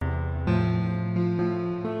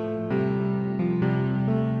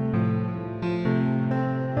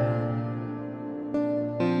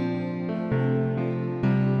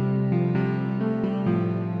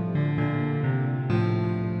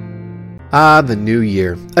Ah, the new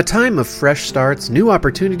year. A time of fresh starts, new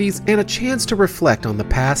opportunities, and a chance to reflect on the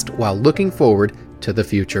past while looking forward to the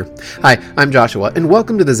future. Hi, I'm Joshua, and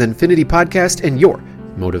welcome to the Zenfinity Podcast and your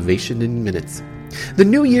Motivation in Minutes. The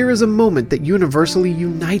new year is a moment that universally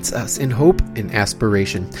unites us in hope and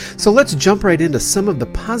aspiration. So let's jump right into some of the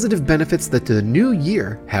positive benefits that the new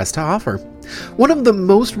year has to offer. One of the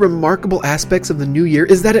most remarkable aspects of the new year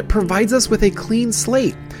is that it provides us with a clean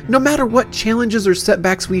slate. No matter what challenges or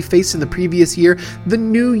setbacks we faced in the previous year, the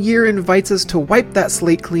new year invites us to wipe that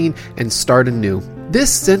slate clean and start anew.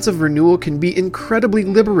 This sense of renewal can be incredibly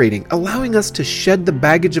liberating, allowing us to shed the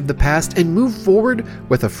baggage of the past and move forward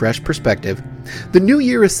with a fresh perspective. The new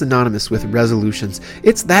year is synonymous with resolutions.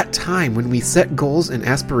 It's that time when we set goals and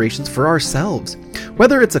aspirations for ourselves.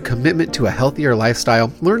 Whether it's a commitment to a healthier lifestyle,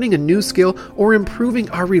 learning a new skill, or improving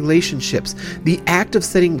our relationships, the act of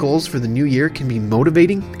setting goals for the new year can be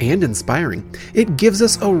motivating and inspiring. It gives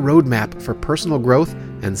us a roadmap for personal growth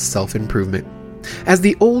and self-improvement. As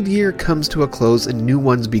the old year comes to a close and new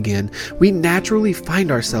ones begin, we naturally find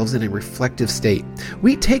ourselves in a reflective state.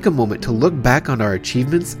 We take a moment to look back on our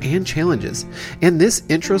achievements and challenges, and this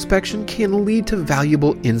introspection can lead to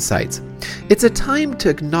valuable insights. It's a time to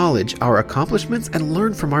acknowledge our accomplishments and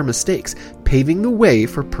learn from our mistakes, paving the way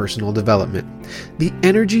for personal development. The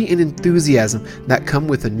energy and enthusiasm that come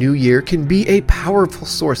with a new year can be a powerful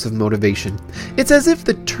source of motivation. It's as if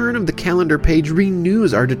the turn of the calendar page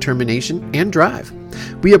renews our determination and drive.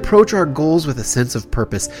 We approach our goals with a sense of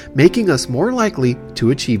purpose, making us more likely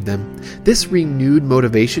to achieve them. This renewed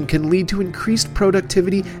motivation can lead to increased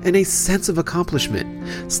productivity and a sense of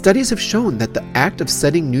accomplishment. Studies have shown that the act of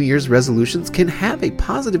setting New Year's resolutions can have a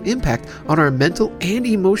positive impact on our mental and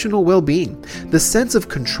emotional well-being. The sense of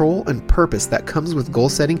control and purpose that comes with goal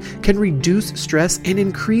setting can reduce stress and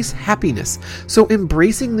increase happiness. So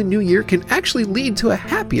embracing the new year can actually lead to a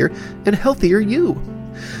happier and healthier you.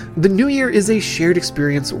 The new year is a shared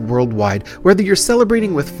experience worldwide. Whether you're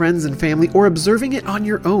celebrating with friends and family or observing it on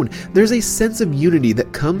your own, there's a sense of unity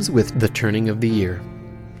that comes with the turning of the year.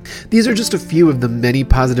 These are just a few of the many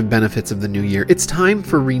positive benefits of the new year. It's time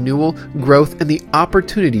for renewal, growth, and the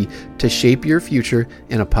opportunity to shape your future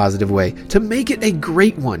in a positive way, to make it a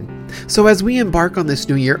great one. So as we embark on this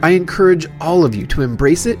new year, I encourage all of you to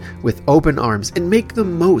embrace it with open arms and make the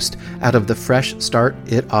most out of the fresh start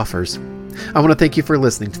it offers. I want to thank you for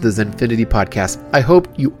listening to the Zenfinity Podcast. I hope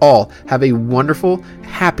you all have a wonderful,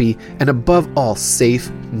 happy, and above all, safe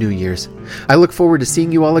New Year's. I look forward to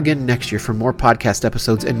seeing you all again next year for more podcast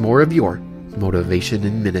episodes and more of your Motivation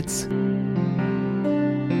in Minutes.